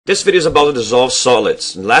This video is about the dissolved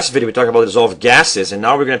solids. In the last video we talked about dissolved gases, and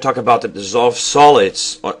now we're going to talk about the dissolved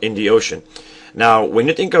solids in the ocean. Now, when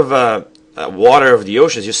you think of water of the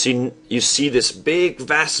oceans, you see this big,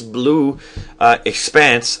 vast blue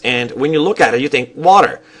expanse, and when you look at it, you think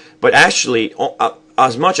water. But actually,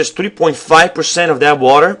 as much as 3.5% of that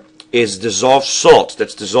water is dissolved salt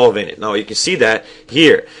that's dissolved in it. Now, you can see that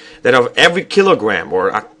here, that of every kilogram or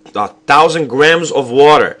 1,000 grams of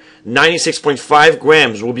water, 96.5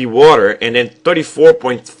 grams will be water, and then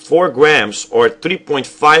 34.4 grams, or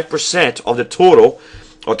 3.5% of the total,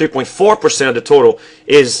 or 3.4% of the total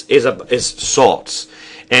is salts.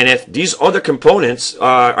 And if these other components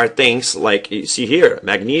are things like you see here,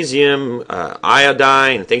 magnesium,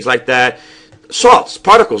 iodine, things like that, salts,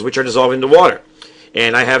 particles which are dissolved in the water.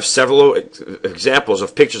 And I have several examples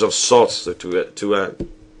of pictures of salts to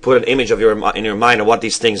put an image of in your mind of what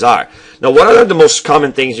these things are. Now, what are the most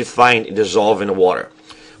common things you find dissolved in the water?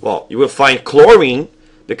 Well, you will find chlorine,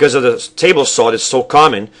 because of the table salt is so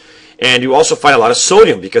common, and you also find a lot of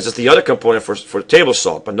sodium because it's the other component for table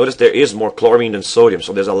salt. But notice there is more chlorine than sodium,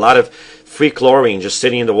 so there's a lot of free chlorine just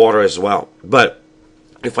sitting in the water as well. But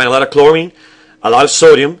you find a lot of chlorine, a lot of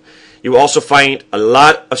sodium. You also find a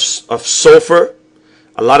lot of sulfur,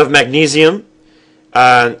 a lot of magnesium,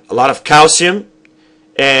 and a lot of calcium,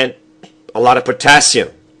 and a lot of potassium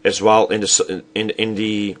as well in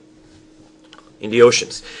the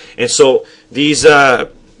oceans. And so these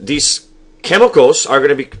chemicals are going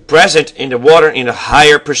to be present in the water in the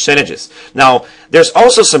higher percentages. Now, there's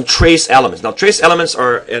also some trace elements. Now, trace elements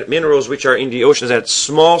are minerals which are in the oceans at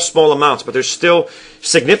small amounts, but they're still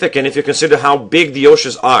significant if you consider how big the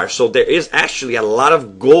oceans are. So there is actually a lot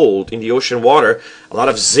of gold in the ocean water, a lot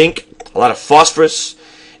of zinc, a lot of phosphorus.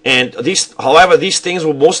 And however, these things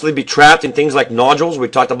will mostly be trapped in things like nodules. We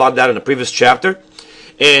talked about that in the previous chapter.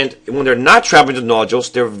 And when they're not trapped into nodules,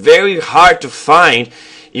 they're very hard to find.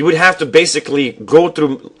 You would have to basically go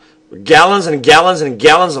through gallons and gallons and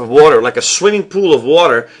gallons of water, like a swimming pool of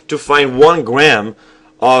water, to find 1 gram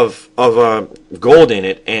of gold in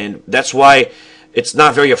it. And that's why it's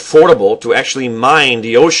not very affordable to actually mine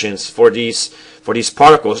the oceans for these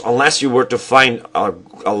particles, unless you were to find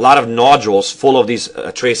a lot of nodules full of these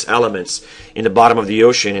trace elements in the bottom of the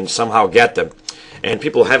ocean and somehow get them. And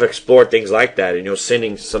people have explored things like that,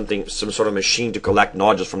 sending some sort of machine to collect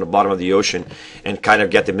nodules from the bottom of the ocean and kind of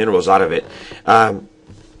get the minerals out of it.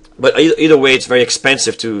 But either way, it's very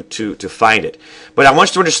expensive to find it. But I want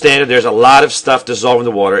you to understand that there's a lot of stuff dissolved in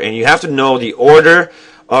the water, and you have to know the order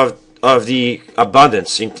of the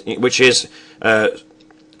abundance, which is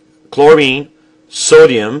chlorine,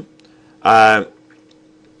 sodium,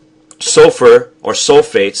 sulfur or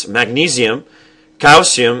sulfates, magnesium,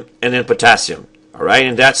 calcium, and then potassium. All right,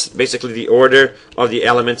 and that's basically the order of the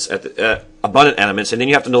elements, abundant elements. And then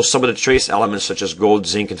you have to know some of the trace elements such as gold,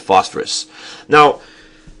 zinc, and phosphorus. Now,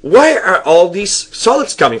 where are all these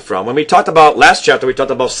solids coming from? When we talked about last chapter, we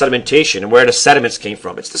talked about sedimentation and where the sediments came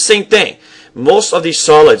from. It's the same thing. Most of these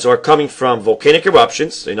solids are coming from volcanic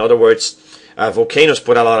eruptions. In other words, volcanoes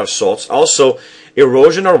put out a lot of salts. Also,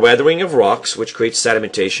 erosion or weathering of rocks, which creates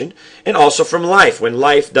sedimentation, and also from life. When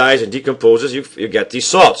life dies and decomposes, you get these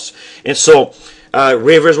salts. And so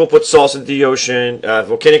rivers will put salts into the ocean,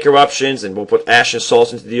 volcanic eruptions, and will put ash and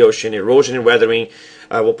salts into the ocean. Erosion and weathering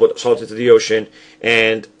will put salts into the ocean,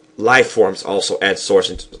 and life forms also add salts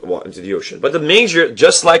into the ocean. But the major,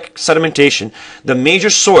 just like sedimentation, the major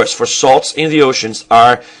source for salts in the oceans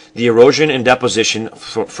are the erosion and deposition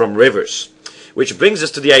from rivers. Which brings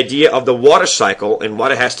us to the idea of the water cycle and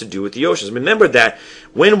what it has to do with the oceans. Remember that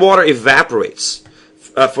when water evaporates,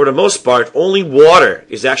 for the most part, only water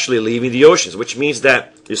is actually leaving the oceans, which means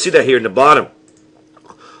that, you see that here in the bottom,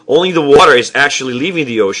 only the water is actually leaving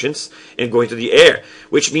the oceans and going to the air,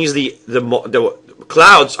 which means the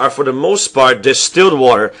clouds are, for the most part, distilled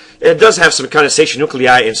water. It does have some condensation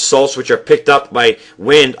nuclei and salts which are picked up by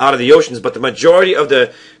wind out of the oceans, but the majority of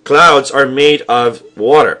the clouds are made of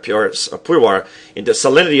water, pure water. And the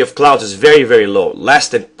salinity of clouds is very, very low, less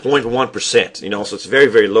than 0.1%. So it's very,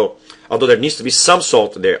 very low. Although there needs to be some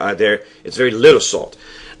salt there, it's very little salt.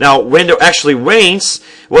 Now, when there actually rains,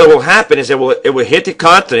 what will happen is it will hit the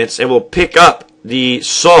continents and will pick up the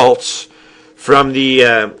salts from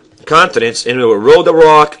the continents, and it will erode the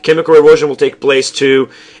rock. Chemical erosion will take place too,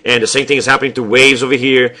 and the same thing is happening to waves over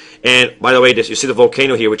here. And by the way, you see the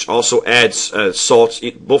volcano here, which also adds salts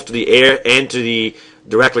both to the air and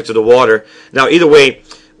directly to the water. Now, either way,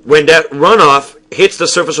 when that runoff hits the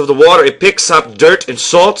surface of the water, it picks up dirt and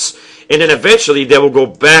salts, and then eventually they will go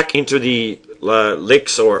back into the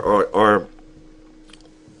lakes or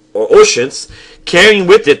oceans, carrying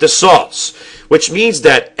with it the salts. which means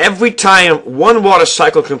that every time one water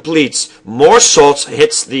cycle completes, more salts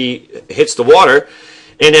hits the water,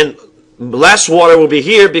 and then less water will be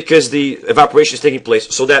here because the evaporation is taking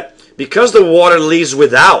place. So that because the water leaves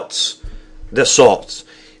without the salts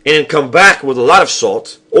and then come back with a lot of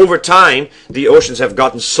salt, over time the oceans have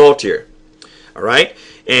gotten saltier. All right,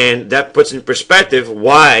 and that puts in perspective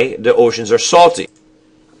why the oceans are salty.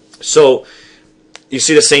 So you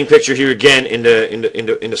see the same picture here again in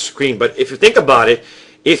the screen. But if you think about it,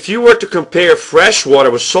 if you were to compare fresh water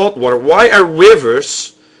with salt water, why are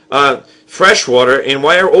rivers fresh water and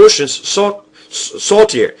why are oceans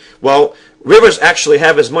saltier? Well, rivers actually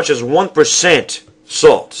have as much as 1%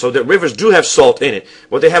 salt. So the rivers do have salt in it,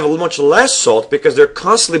 but they have much less salt because they're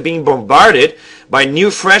constantly being bombarded by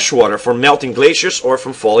new fresh water from melting glaciers or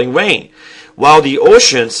from falling rain. While the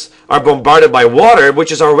oceans are bombarded by water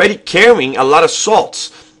which is already carrying a lot of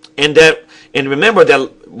salts. And remember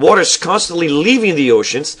that water is constantly leaving the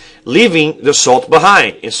oceans, leaving the salt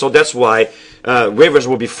behind. And so that's why rivers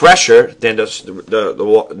will be fresher than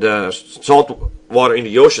the salt water in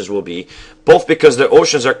the oceans will be, both because the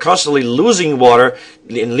oceans are constantly losing water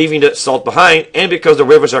and leaving the salt behind, and because the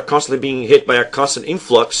rivers are constantly being hit by a constant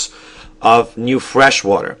influx of new fresh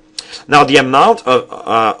water. Now, the amount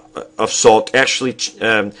of salt actually,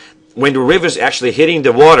 when the river is actually hitting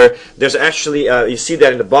the water, there's actually, you see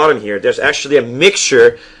that in the bottom here, there's actually a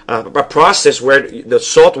mixture, a process where the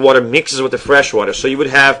salt water mixes with the fresh water. So you would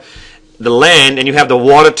have the land and you have the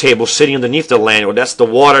water table sitting underneath the land, or that's the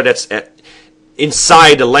water that's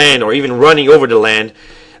inside the land or even running over the land.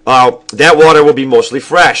 That water will be mostly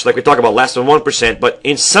fresh, like we talk about, less than 1%, but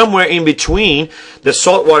in somewhere in between, the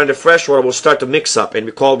salt water and the fresh water will start to mix up, and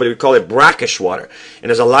we call it brackish water. And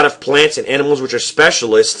there's a lot of plants and animals which are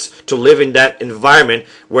specialists to live in that environment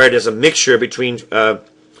where there's a mixture between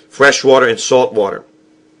fresh water and salt water.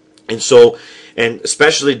 And so, and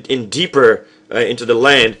especially in deeper into the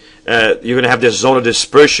land, you're going to have this zone of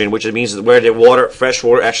dispersion, which means where the fresh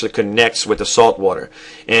water actually connects with the salt water.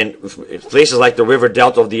 And places like the river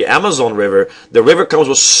delta of the Amazon River, the river comes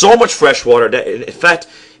with so much fresh water that, in fact,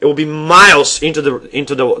 it will be miles into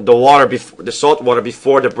the water, the salt water,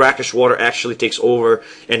 before the brackish water actually takes over,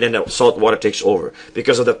 and then the salt water takes over.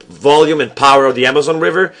 Because of the volume and power of the Amazon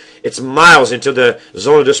River, it's miles until the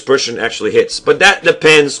zone of dispersion actually hits. But that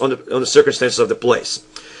depends on the circumstances of the place.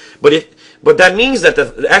 But that means that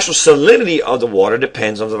the actual salinity of the water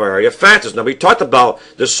depends on the variety of factors. Now, we talked about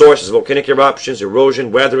the sources: volcanic eruptions,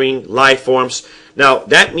 erosion, weathering, life forms. Now,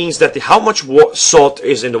 that means that how much salt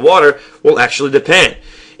is in the water will actually depend.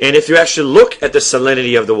 And if you actually look at the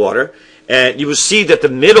salinity of the water, you will see that the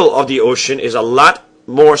middle of the ocean is a lot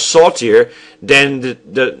more saltier than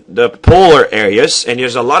the polar areas, and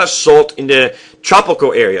there's a lot of salt in the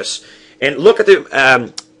tropical areas. And look at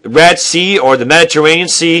the Red Sea or the Mediterranean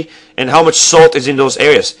Sea, and how much salt is in those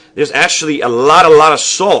areas. There's actually a lot of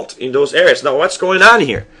salt in those areas. Now, what's going on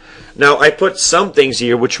here? Now, I put some things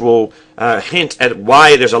here which will hint at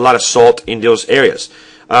why there's a lot of salt in those areas.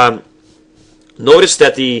 Notice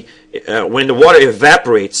that when the water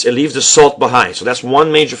evaporates, it leaves the salt behind. So that's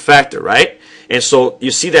one major factor, right? And so you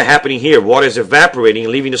see that happening here. Water is evaporating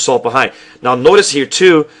and leaving the salt behind. Now, notice here,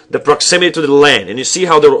 too, the proximity to the land. And you see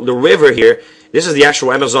how the river here, this is the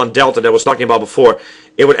actual Amazon Delta that I was talking about before.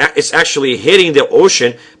 It's actually hitting the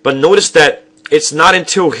ocean, but notice that it's not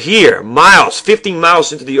until here, 15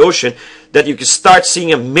 miles into the ocean, that you can start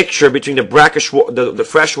seeing a mixture between the brackish, the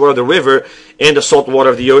fresh water of the river and the salt water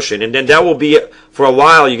of the ocean. And then that will be, for a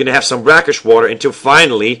while, you're going to have some brackish water until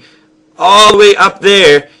finally, all the way up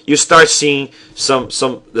there, you start seeing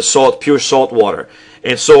the pure salt water.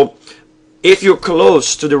 And so, if you're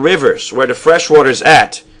close to the rivers where the fresh water is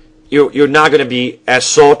at, you're not going to be as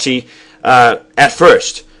salty at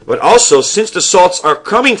first. But also, since the salts are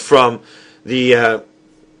coming from the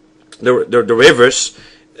rivers,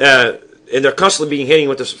 and they're constantly being hitting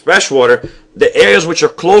with the fresh water, the areas which are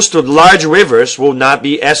close to large rivers will not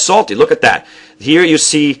be as salty. Look at that. Here you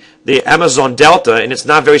see the Amazon Delta, and it's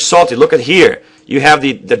not very salty. Look at here. You have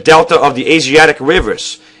the delta of the Asiatic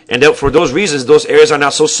rivers. And for those reasons, those areas are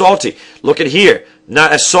not so salty. Look at here.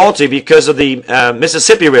 Not as salty because of the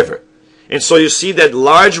Mississippi River. And so you see that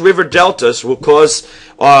large river deltas will cause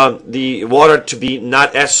the water to be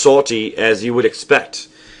not as salty as you would expect.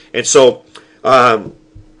 And so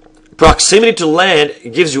proximity to land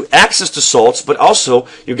gives you access to salts, but also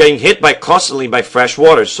you're getting hit constantly by fresh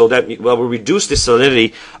water, so that will reduce the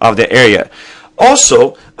salinity of the area.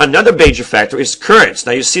 Also, another major factor is currents.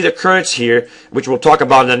 Now you see the currents here, which we'll talk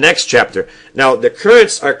about in the next chapter. Now the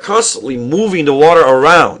currents are constantly moving the water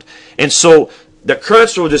around, and so the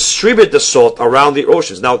currents will distribute the salt around the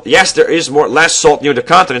oceans. Now, yes, there is less salt near the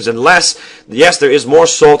continents, and yes, there is more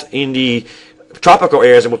salt in the tropical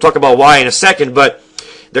areas, and we'll talk about why in a second, but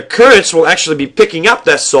the currents will actually be picking up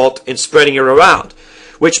that salt and spreading it around.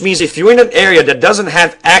 Which means if you're in an area that doesn't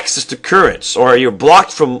have access to currents, or you're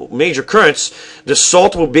blocked from major currents, the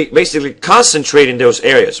salt will be basically concentrate in those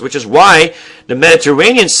areas, which is why the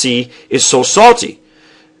Mediterranean Sea is so salty.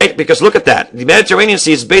 Right? Because look at that. The Mediterranean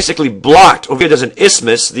Sea is basically blocked. Over here there's an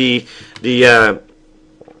isthmus.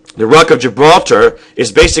 The Rock of Gibraltar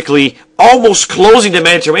is basically almost closing the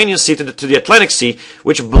Mediterranean Sea to the Atlantic Sea,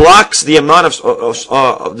 which blocks the amount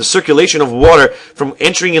of the circulation of water from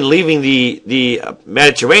entering and leaving the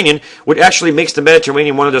Mediterranean, which actually makes the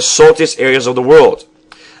Mediterranean one of the saltiest areas of the world.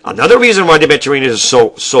 Another reason why the Mediterranean is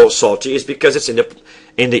so salty is because it's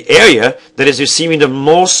in the area that is receiving the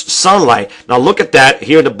most sunlight. Now look at that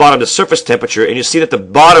here at the bottom, the surface temperature, and you see that the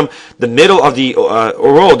bottom, the middle of the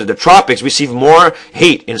world, the tropics, receive more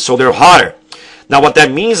heat, and so they're hotter. Now what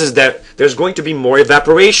that means is that there's going to be more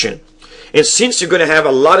evaporation. And since you're going to have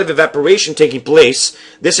a lot of evaporation taking place,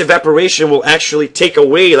 this evaporation will actually take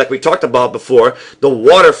away, like we talked about before, the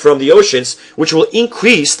water from the oceans, which will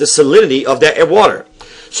increase the salinity of that water.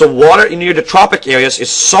 So water near the tropic areas is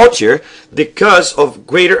saltier because of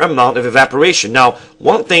greater amount of evaporation. Now,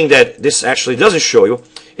 one thing that this actually doesn't show you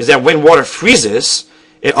is that when water freezes,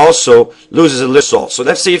 it also loses a little salt. So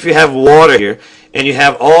let's say if you have water here, and you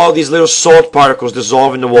have all these little salt particles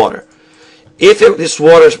dissolve in the water. If this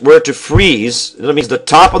water were to freeze, that means the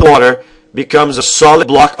top of the water becomes a solid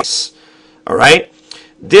block of ice. Alright?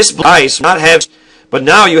 This ice will not have, but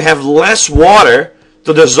now you have less water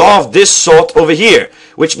to dissolve this salt over here,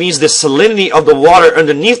 which means the salinity of the water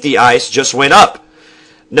underneath the ice just went up.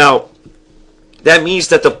 Now, that means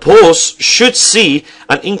that the poles should see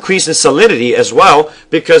an increase in salinity as well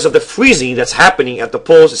because of the freezing that's happening at the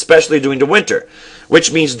poles, especially during the winter.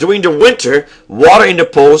 Which means during the winter, water in the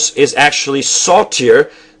poles is actually saltier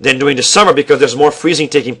than during the summer because there's more freezing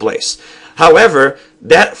taking place. However,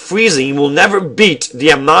 that freezing will never beat the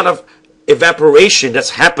amount of evaporation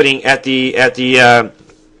that's happening at the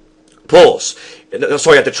poles.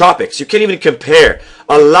 Sorry, at the tropics. You can't even compare.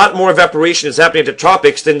 A lot more evaporation is happening at the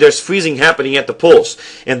tropics than there's freezing happening at the poles.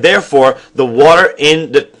 And therefore, the water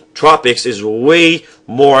in the tropics is way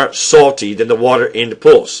more salty than the water in the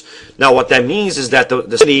poles. Now, what that means is that the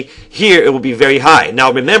salinity here, it will be very high.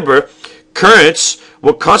 Now, remember, currents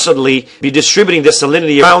will constantly be distributing the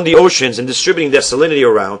salinity around the oceans and distributing that salinity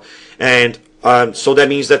around. And so that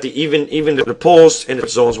means that even the poles and the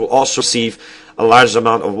zones will also receive a large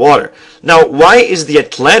amount of water. Now, why is the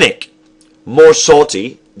Atlantic more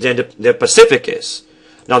salty than the Pacific is?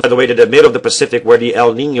 Now, by the way, the middle of the Pacific, where the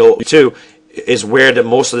El Nino too, is where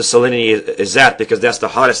most of the salinity is at, because that's the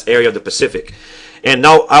hottest area of the Pacific. And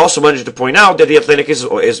now, I also wanted to point out that the Atlantic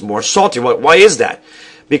is more salty. Why is that?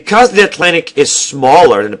 Because the Atlantic is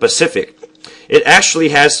smaller than the Pacific, it actually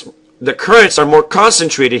has, the currents are more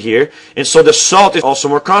concentrated here, and so the salt is also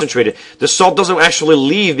more concentrated. The salt doesn't actually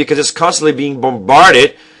leave because it's constantly being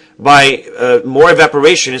bombarded by more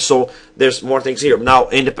evaporation, and so there's more things here. Now,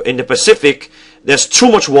 in the Pacific, there's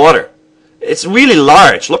too much water. It's really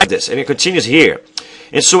large. Look at this, and it continues here.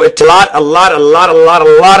 And so it's a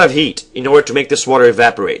lot of heat in order to make this water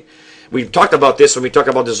evaporate. We've talked about this when we talk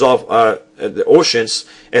about the oceans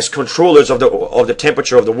as controllers of the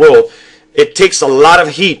temperature of the world. It takes a lot of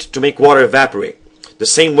heat to make water evaporate. The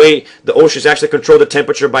same way the oceans actually control the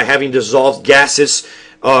temperature by having dissolved gases,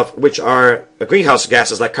 which are greenhouse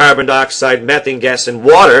gases like carbon dioxide, methane gas, and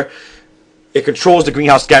water. It controls the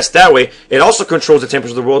greenhouse gas that way. It also controls the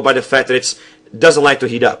temperature of the world by the fact that it doesn't like to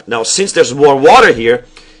heat up. Now, since there's more water here,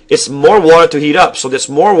 it's more water to heat up. So there's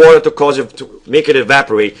more water to cause it to make it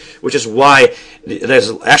evaporate, which is why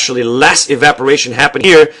there's actually less evaporation happening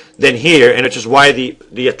here than here, and which is why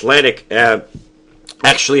the Atlantic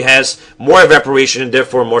actually has more evaporation and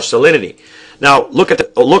therefore more salinity. Now, look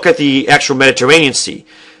at the actual Mediterranean Sea,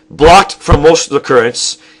 blocked from most of the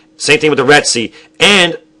currents. Same thing with the Red Sea,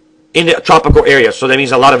 and in the tropical area, so that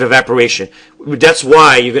means a lot of evaporation. That's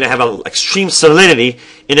why you're going to have an extreme salinity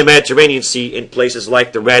in the Mediterranean Sea in places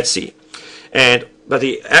like the Red Sea. But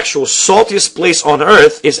the actual saltiest place on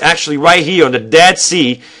Earth is actually right here on the Dead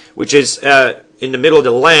Sea, which is in the middle of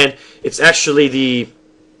the land. It's actually the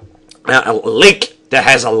lake that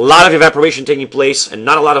has a lot of evaporation taking place and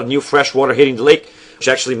not a lot of new fresh water hitting the lake, which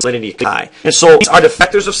actually makes salinity high. And so these are the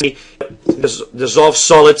factors of salinity that dissolve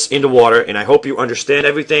solids in the water, and I hope you understand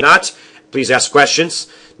everything. If not, please ask questions.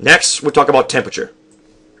 Next, we'll talk about temperature.